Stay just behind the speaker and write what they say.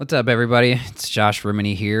What's up, everybody? It's Josh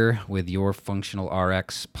Rimini here with your Functional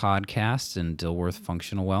RX podcast in Dilworth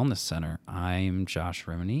Functional Wellness Center. I'm Josh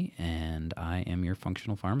Rimini, and I am your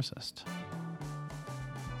functional pharmacist.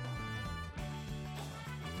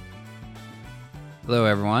 Hello,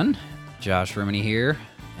 everyone. Josh Rimini here,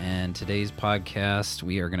 and today's podcast,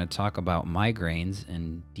 we are going to talk about migraines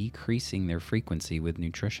and decreasing their frequency with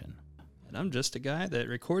nutrition. And I'm just a guy that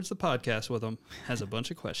records the podcast with them, has a bunch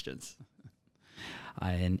of questions.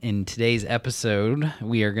 In today's episode,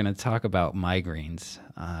 we are going to talk about migraines.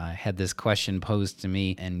 I had this question posed to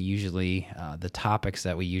me, and usually the topics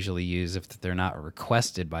that we usually use, if they're not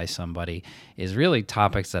requested by somebody, is really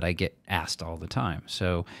topics that I get asked all the time.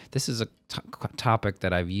 So this is a topic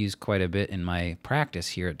that I've used quite a bit in my practice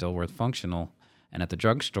here at Dilworth Functional and at the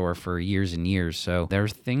drugstore for years and years. So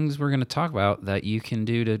there's things we're going to talk about that you can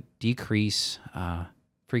do to decrease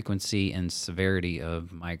frequency and severity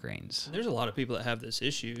of migraines. There's a lot of people that have this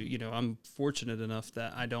issue. You know, I'm fortunate enough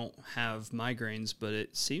that I don't have migraines, but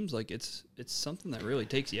it seems like it's something that really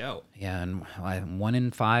takes you out. Yeah, and 1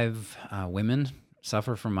 in 5 women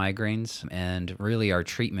suffer from migraines, and really our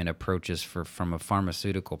treatment approaches from a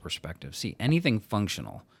pharmaceutical perspective. See, anything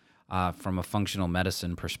functional from a functional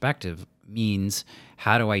medicine perspective means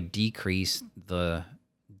how do I decrease the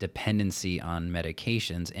dependency on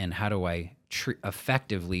medications, and how do I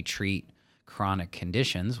effectively treat chronic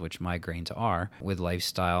conditions, which migraines are, with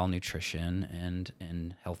lifestyle, nutrition,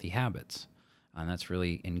 and healthy habits. And that's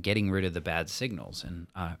really in getting rid of the bad signals. And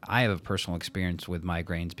I have a personal experience with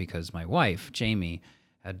migraines because my wife, Jamie,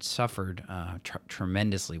 had suffered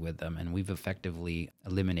tremendously with them, and we've effectively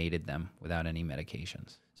eliminated them without any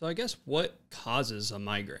medications. So I guess what causes a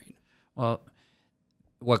migraine? Well,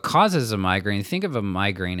 what causes a migraine, think of a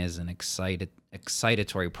migraine as an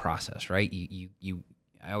excitatory process, right?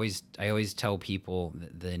 I always tell people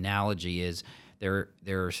the analogy is there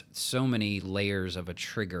are so many layers of a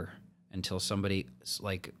trigger until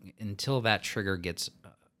that trigger gets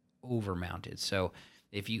overmounted. So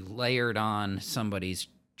if you layered on somebody's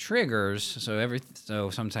triggers, so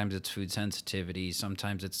sometimes it's food sensitivity,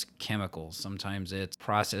 sometimes it's chemicals, sometimes it's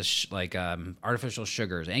processed like artificial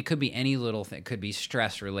sugars, and it could be any little thing. It could be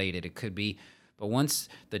stress related, it could be, but once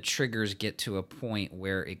the triggers get to a point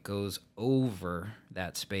where it goes over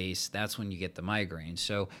that space, that's when you get the migraine.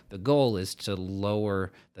 So the goal is to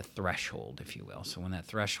lower the threshold, if you will. So when that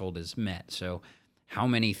threshold is met, so how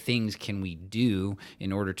many things can we do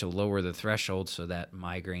in order to lower the threshold so that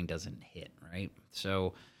migraine doesn't hit, right?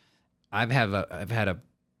 So I've had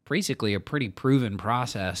basically a pretty proven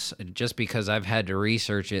process just because I've had to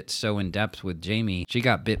research it so in depth with Jamie. She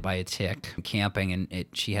got bit by a tick camping, and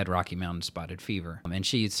she had Rocky Mountain spotted fever. And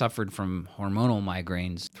she had suffered from hormonal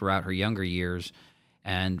migraines throughout her younger years.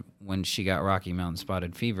 And when she got Rocky Mountain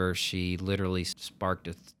spotted fever, she literally sparked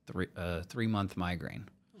a 3-month migraine.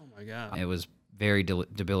 Oh my God. It was very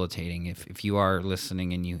debilitating. If you are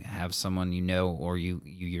listening and you have someone you know, or you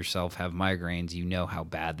yourself have migraines, you know how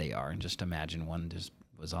bad they are. And just imagine one just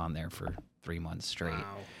was on there for 3 months straight.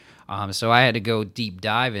 Wow. So I had to go deep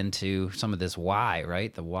dive into some of this why,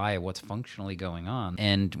 right? The why of what's functionally going on.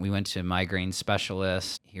 And we went to a migraine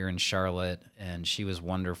specialist here in Charlotte, and she was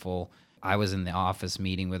wonderful. I was in the office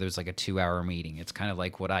meeting where there's like a 2-hour meeting. It's kind of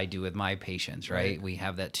like what I do with my patients, right? We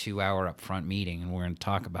have that 2-hour upfront meeting, and we're going to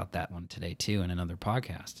talk about that one today too in another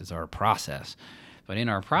podcast. Is our process. But in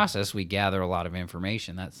our process, we gather a lot of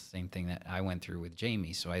information. That's the same thing that I went through with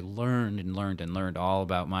Jamie. So I learned all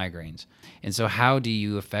about migraines. And so how do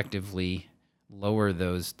you effectively lower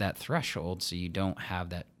that threshold so you don't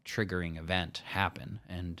have that triggering event happen?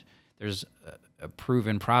 And there's a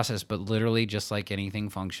proven process, but literally just like anything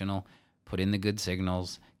functional, put in the good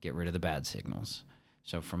signals, get rid of the bad signals.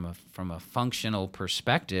 So from a functional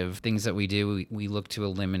perspective, things that we do, we look to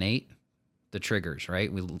eliminate the triggers,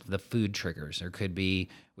 right? The food triggers. There could be,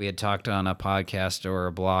 we had talked on a podcast or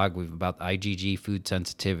a blog about IgG food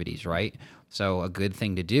sensitivities, right? So a good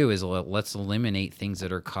thing to do is let's eliminate things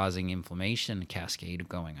that are causing inflammation cascade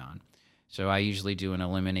going on. So I usually do an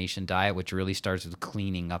elimination diet, which really starts with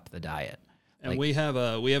cleaning up the diet. And we have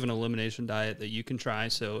an elimination diet that you can try,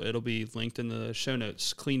 so it'll be linked in the show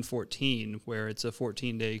notes, Clean 14, where it's a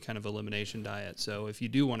 14-day kind of elimination diet. So if you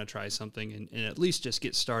do want to try something and at least just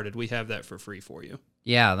get started, we have that for free for you.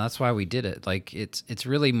 Yeah, that's why we did it. Like it's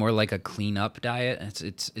really more like a clean-up diet.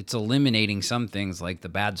 It's eliminating some things like the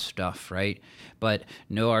bad stuff, right? But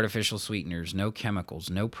no artificial sweeteners, no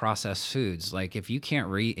chemicals, no processed foods. Like if you can't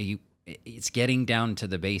it's getting down to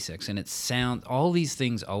the basics, and all these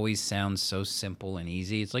things always sound so simple and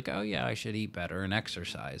easy. It's like, oh yeah, I should eat better and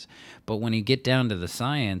exercise. But when you get down to the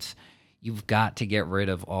science, You've got to get rid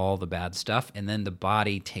of all the bad stuff, and then the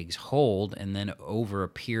body takes hold, and then over a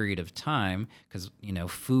period of time, because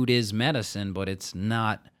food is medicine, but it's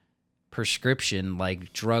not prescription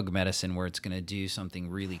like drug medicine where it's going to do something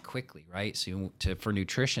really quickly, right? So for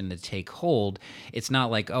nutrition to take hold, it's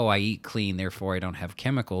not like, oh, I eat clean, therefore I don't have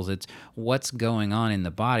chemicals. It's what's going on in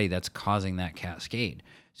the body that's causing that cascade.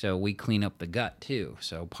 So we clean up the gut too.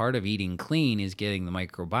 So part of eating clean is getting the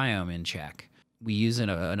microbiome in check. We use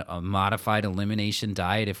a modified elimination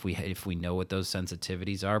diet if we know what those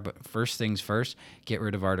sensitivities are. But first things first, get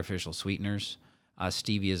rid of artificial sweeteners.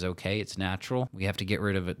 Stevia is okay. It's natural. We have to get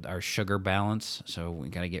rid of our sugar balance. So we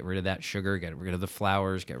got to get rid of that sugar, get rid of the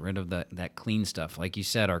flours, get rid of that clean stuff. Like you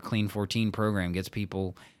said, our Clean 14 program gets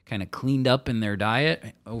people kind of cleaned up in their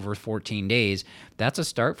diet over 14 days. That's a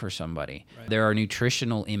start for somebody. Right. There are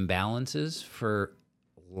nutritional imbalances for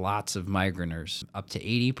lots of migraineurs. Up to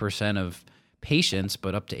 80% of patients,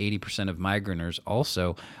 but up to 80% of migraineurs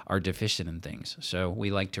also are deficient in things. So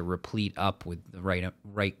we like to replete up with the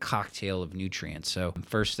right cocktail of nutrients. So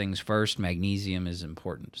first things first, magnesium is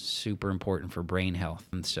important, super important for brain health.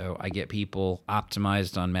 And so I get people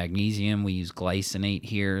optimized on magnesium. We use glycinate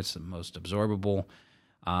here. It's the most absorbable.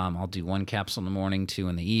 I'll do 1 capsule in the morning, 2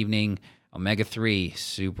 in the evening. Omega-3,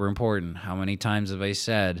 super important. How many times have I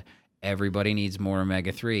said everybody needs more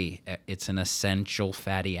omega-3? It's an essential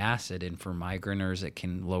fatty acid, and for migraineurs, it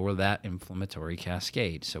can lower that inflammatory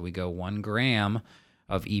cascade. So we go 1 gram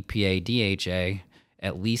of EPA DHA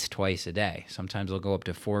at least twice a day. Sometimes we'll go up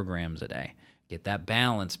to 4 grams a day. Get that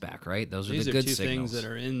balance back, right? Those are the good signals. These are 2 things that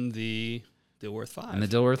are in the Dilworth 5. And the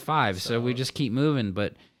Dilworth 5. So we just keep moving.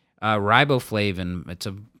 But riboflavin, it's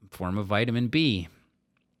a form of vitamin B.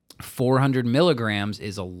 400 milligrams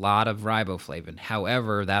is a lot of riboflavin.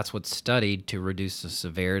 However, that's what's studied to reduce the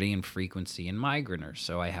severity and frequency in migraineurs.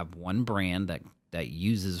 So I have one brand that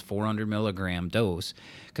uses 400 milligram dose,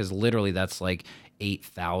 because literally that's like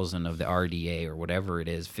 8,000 of the RDA or whatever it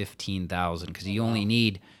is, 15,000, because you only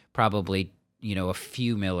need probably a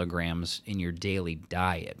few milligrams in your daily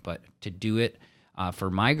diet. But to do it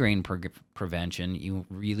for migraine prevention, you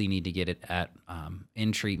really need to get it at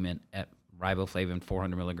in treatment at riboflavin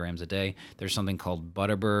 400 milligrams a day. There's something called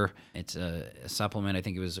Butterbur. It's a supplement. I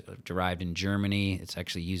think it was derived in Germany. It's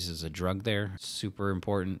actually used as a drug there. Super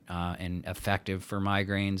important and effective for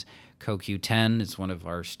migraines. CoQ10 is one of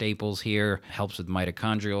our staples here. Helps with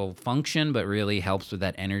mitochondrial function, but really helps with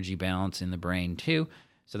that energy balance in the brain too.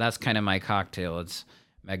 So that's kind of my cocktail. It's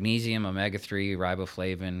magnesium, omega-3,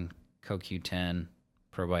 riboflavin, CoQ10,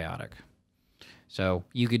 probiotic. So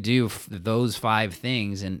you could do those 5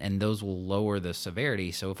 things, and those will lower the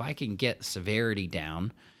severity. So if I can get severity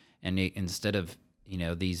down, and instead of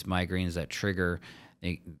these migraines that trigger,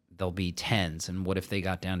 they'll be 10s, and what if they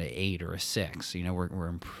got down to 8 or a 6? We're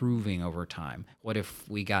improving over time. What if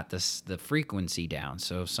we got the frequency down?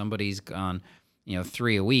 So if somebody's gone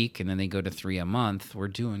 3 a week, and then they go to 3 a month, we're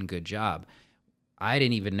doing a good job. I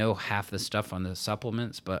didn't even know half the stuff on the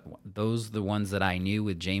supplements, but those are the ones that I knew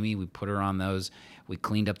with Jamie. We put her on those. We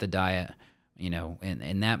cleaned up the diet,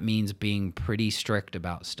 and that means being pretty strict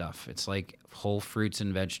about stuff. It's like whole fruits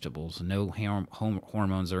and vegetables, no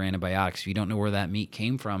hormones or antibiotics. If you don't know where that meat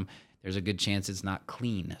came from, there's a good chance it's not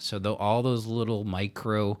clean. So all those little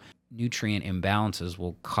micronutrient imbalances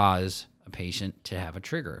will cause a patient to have a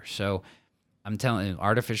trigger. So I'm telling you,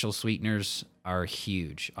 artificial sweeteners are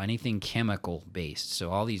huge. Anything chemical based.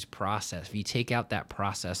 So all these if you take out that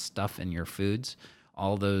processed stuff in your foods,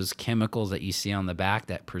 all those chemicals that you see on the back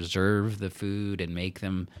that preserve the food and make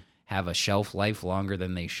them have a shelf life longer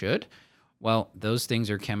than they should, well, those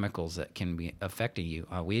things are chemicals that can be affecting you.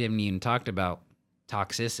 We haven't even talked about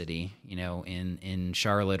toxicity, in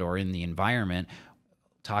Charlotte or in the environment.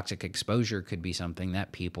 Toxic exposure could be something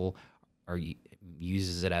that people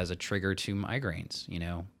uses it as a trigger to migraines,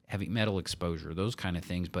 heavy metal exposure, those kind of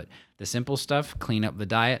things. But the simple stuff, clean up the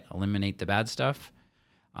diet, eliminate the bad stuff.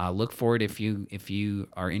 Look for it if you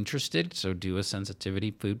are interested. So do a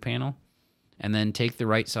sensitivity food panel, and then take the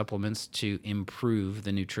right supplements to improve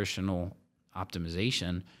the nutritional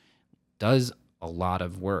optimization. Does a lot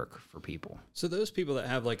of work for people. So those people that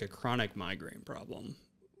have like a chronic migraine problem,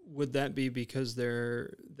 would that be because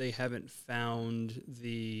they haven't found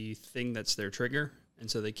the thing that's their trigger, and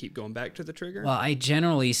so they keep going back to the trigger? Well, I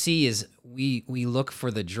generally see is we look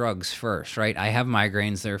for the drugs first, right? I have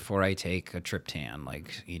migraines, therefore I take a triptan,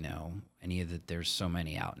 there's so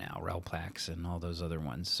many out now, Relpax and all those other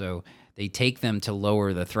ones. So they take them to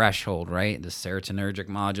lower the threshold, right? The serotonergic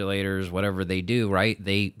modulators, whatever they do, right?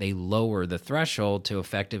 They lower the threshold to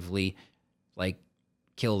effectively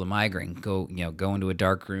kill the migraine. Go into a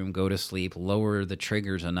dark room, go to sleep, lower the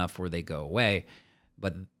triggers enough where they go away.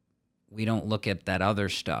 But we don't look at that other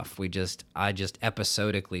stuff. I just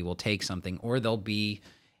episodically will take something, or there'll be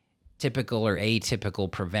typical or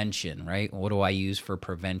atypical prevention, right? What do I use for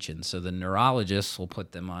prevention? So the neurologists will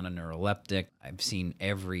put them on a neuroleptic. I've seen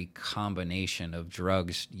every combination of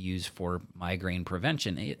drugs used for migraine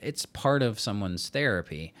prevention. It's part of someone's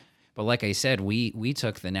therapy. But like I said, we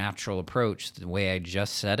took the natural approach, the way I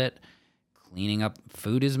just said it, cleaning up.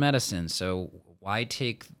 Food is medicine. So why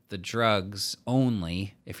take the drugs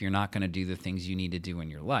only if you're not going to do the things you need to do in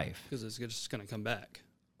your life? Because it's just going to come back.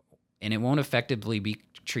 And it won't effectively be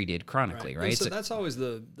treated chronically, right? So that's always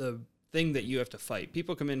the thing that you have to fight.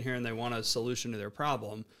 People come in here and they want a solution to their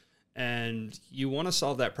problem, and you want to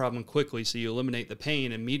solve that problem quickly, so you eliminate the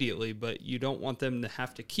pain immediately, but you don't want them to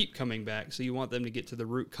have to keep coming back. So you want them to get to the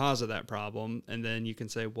root cause of that problem, and then you can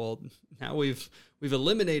say, well, now we've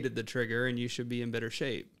eliminated the trigger, and you should be in better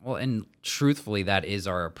shape. Well, and truthfully, that is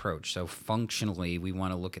our approach. So functionally, we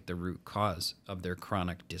want to look at the root cause of their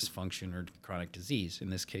chronic dysfunction or chronic disease,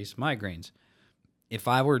 in this case, migraines. If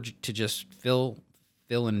I were to just fill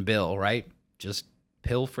and bill, right? Just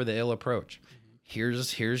pill for the ill approach.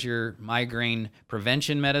 Here's your migraine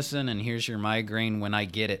prevention medicine, and here's your migraine when I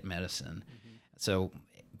get it medicine. So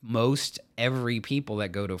most every people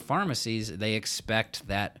that go to pharmacies, they expect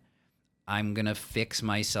that I'm going to fix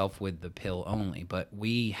myself with the pill only. But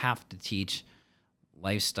we have to teach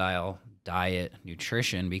lifestyle, diet,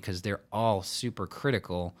 nutrition, because they're all super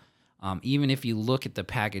critical. Even if you look at the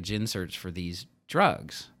package inserts for these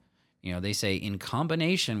drugs, they say in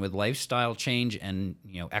combination with lifestyle change and,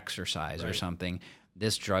 exercise or something,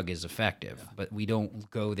 this drug is effective. Yeah. But we don't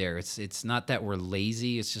go there. It's not that we're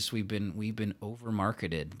lazy. It's just we've been over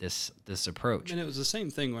marketed this approach. And it was the same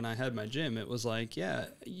thing when I had my gym. It was like, yeah,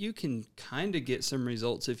 you can kind of get some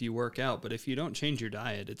results if you work out, but if you don't change your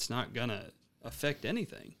diet, it's not gonna affect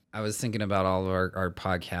anything. I was thinking about all of our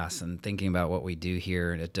podcasts and thinking about what we do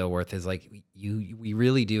here at Dilworth is like we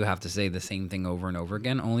really do have to say the same thing over and over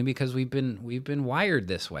again, only because we've been wired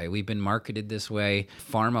this way. We've been marketed this way.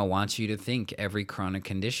 Pharma wants you to think every chronic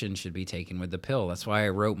condition should be taken with the pill. That's why I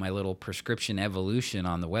wrote my little prescription evolution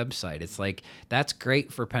on the website. It's like, that's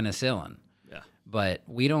great for penicillin. Yeah. But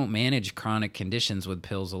we don't manage chronic conditions with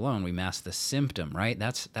pills alone. We mask the symptom, right?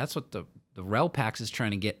 That's what the Relpax is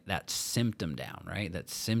trying to get, that symptom down, right? That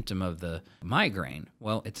symptom of the migraine.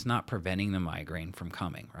 Well, it's not preventing the migraine from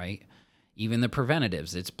coming, right? Even the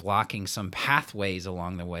preventatives, it's blocking some pathways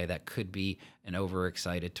along the way that could be an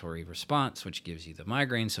overexcitatory response, which gives you the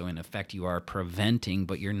migraine. So in effect, you are preventing,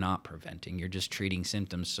 but you're not preventing. You're just treating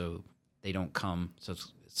symptoms so they don't come.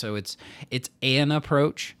 So it's an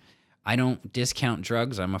approach. I don't discount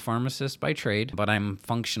drugs. I'm a pharmacist by trade, but I'm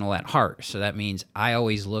functional at heart. So that means I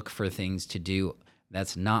always look for things to do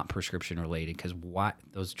that's not prescription related, because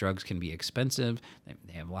those drugs can be expensive.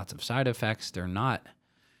 They have lots of side effects. They're not,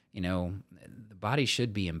 the body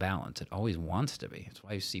should be in balance. It always wants to be. It's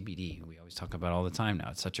why CBD, we always talk about all the time now.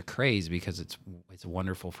 It's such a craze because it's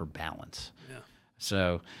wonderful for balance. Yeah.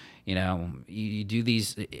 So, you do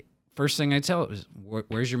these. First thing I tell is,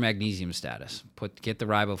 where's your magnesium status? Get the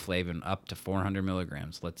riboflavin up to 400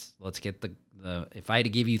 milligrams. Let's get the if I had to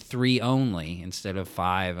give you 3 only instead of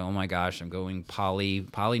 5, oh my gosh, I'm going poly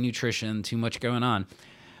nutrition, too much going on.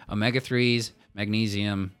 Omega-3s,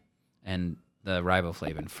 magnesium, and the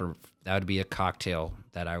riboflavin. That would be a cocktail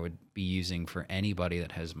that I would be using for anybody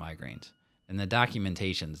that has migraines. And the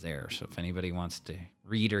documentation's there, so if anybody wants to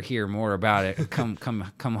read or hear more about it, come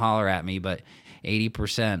holler at me. But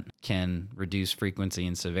 80% can reduce frequency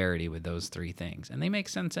and severity with those 3 things, and they make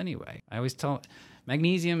sense anyway. I always tell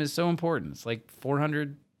magnesium is so important. It's like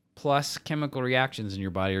 400 plus chemical reactions in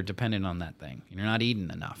your body are dependent on that thing. You're not eating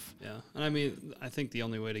enough. Yeah, and I mean, I think the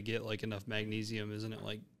only way to get like enough magnesium, isn't it,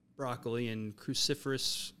 like broccoli and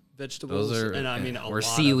cruciferous vegetables? Those are, and I mean, or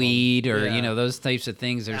seaweed, or yeah. Those types of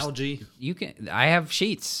things. There's algae. I have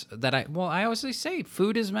sheets that I always say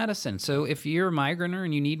food is medicine. So if you're a migrainer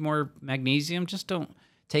and you need more magnesium, just don't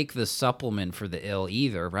take the supplement for the ill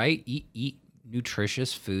either, right? Eat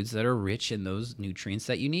nutritious foods that are rich in those nutrients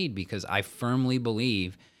that you need, because I firmly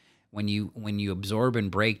believe when you absorb and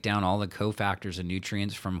break down all the cofactors and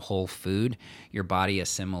nutrients from whole food, your body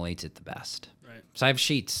assimilates it the best. So I have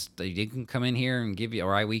sheets that you can come in here and give you,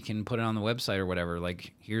 or we can put it on the website or whatever.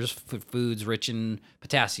 Like, here's foods rich in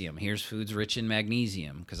potassium. Here's foods rich in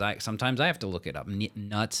magnesium. Because sometimes I have to look it up.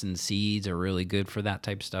 Nuts and seeds are really good for that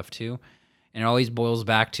type of stuff too. And it always boils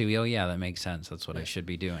back to, oh yeah, that makes sense. That's what I should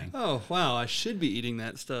be doing. Oh, wow, I should be eating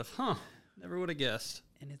that stuff. Huh. Never would have guessed.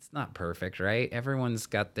 and it's not perfect, right? Everyone's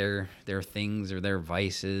got their things or their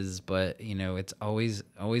vices, but it's always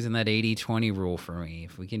in that 80-20 rule for me.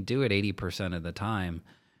 If we can do it 80% of the time,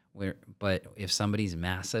 but if somebody's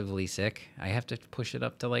massively sick, I have to push it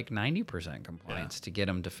up to like 90% compliance to get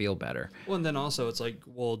them to feel better. Well, and then also it's like,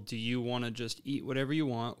 well, do you want to just eat whatever you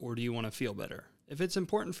want, or do you want to feel better? If it's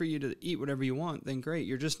important for you to eat whatever you want, then great.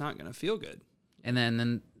 You're just not going to feel good. And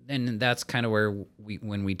then that's kind of where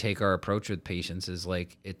when we take our approach with patients is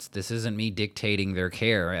like, this isn't me dictating their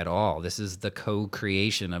care at all. This is the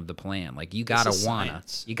co-creation of the plan. Like you gotta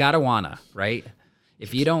wanna, right?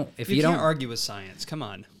 If you don't argue with science, come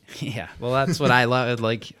on. Yeah, well, that's what I love.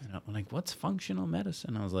 Like, I'm like, what's functional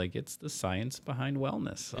medicine? I was like, it's the science behind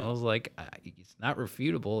wellness. I was like, it's not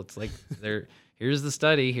refutable. It's like here's the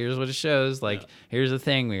study. Here's what it shows. Like, here's the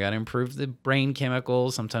thing. We got to improve the brain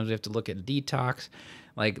chemicals. Sometimes we have to look at detox.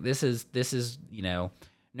 Like, this is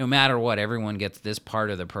no matter what, everyone gets this part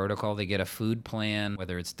of the protocol. They get a food plan,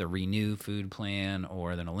 whether it's the Renew food plan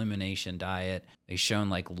or an elimination diet. They've shown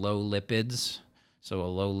like low lipids. So a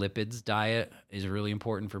low lipids diet is really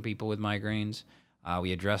important for people with migraines.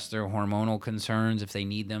 We address their hormonal concerns if they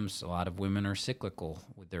need them. So a lot of women are cyclical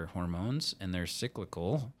with their hormones, and they're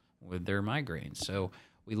cyclical with their migraines. So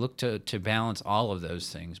we look to balance all of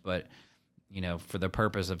those things. But, for the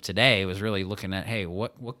purpose of today, it was really looking at, hey,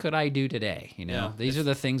 what could I do today? These are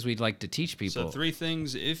the things we'd like to teach people. So 3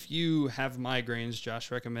 things. If you have migraines,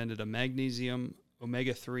 Josh recommended a magnesium,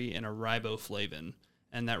 omega-3, and a riboflavin.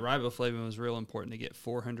 And that riboflavin was real important to get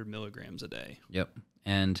 400 milligrams a day. Yep.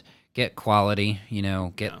 And get quality,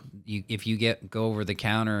 if you go over the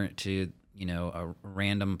counter to, a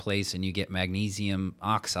random place and you get magnesium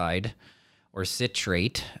oxide or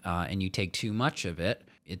citrate, and you take too much of it,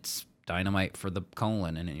 it's dynamite for the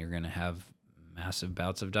colon, and you're going to have massive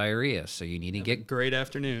bouts of diarrhea. So you need to get great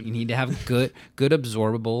afternoon. You need to have good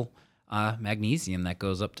absorbable magnesium that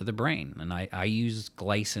goes up to the brain. And I use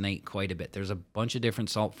glycinate quite a bit. There's a bunch of different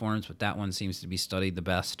salt forms, but that one seems to be studied the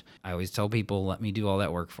best. I always tell people, let me do all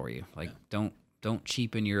that work for you. Like, don't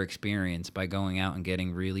cheapen your experience by going out and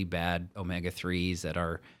getting really bad omega-3s that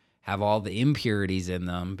have all the impurities in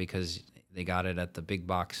them because they got it at the big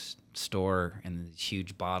box store in these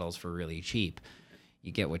huge bottles for really cheap.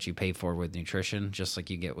 You get what you pay for with nutrition, just like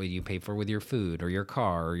you get what you pay for with your food or your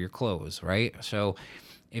car or your clothes, right? So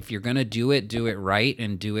if you're going to do it right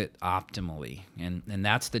and do it optimally. And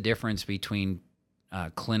that's the difference between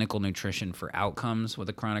clinical nutrition for outcomes with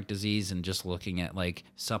a chronic disease and just looking at like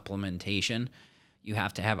supplementation. You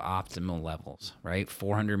have to have optimal levels, right?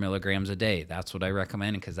 400 milligrams a day. That's what I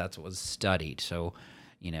recommend because that's what was studied. So,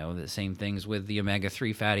 the same things with the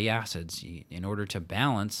omega-3 fatty acids. In order to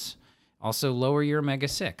balance, also lower your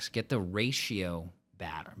omega-6. Get the ratio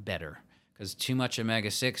better. Because too much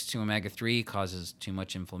omega-6 to omega-3 causes too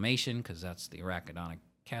much inflammation because that's the arachidonic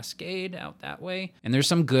cascade out that way. And there's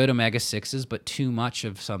some good omega-6s, but too much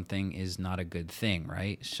of something is not a good thing,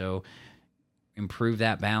 right? So improve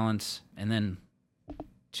that balance. And then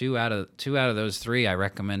two out of those 3, I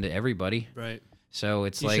recommend to everybody. Right. So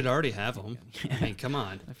it's you should already have them. I mean, come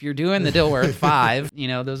on. If you're doing the Dilworth 5,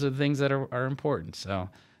 those are the things that are important. So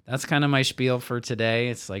that's kind of my spiel for today.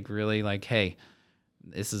 It's like really like, hey,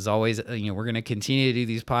 this is always, we're going to continue to do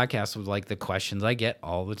these podcasts with like the questions I get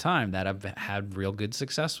all the time that I've had real good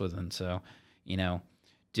success with. And so,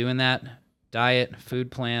 doing that diet,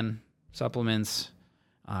 food plan, supplements,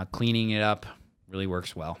 cleaning it up really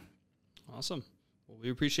works well. Awesome. Well, we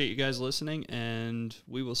appreciate you guys listening, and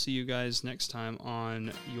we will see you guys next time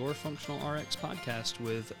on Your Functional RX podcast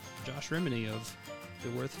with Josh Rimini of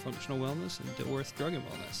Dilworth Functional Wellness and Dilworth Drug and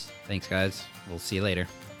Wellness. Thanks, guys. We'll see you later.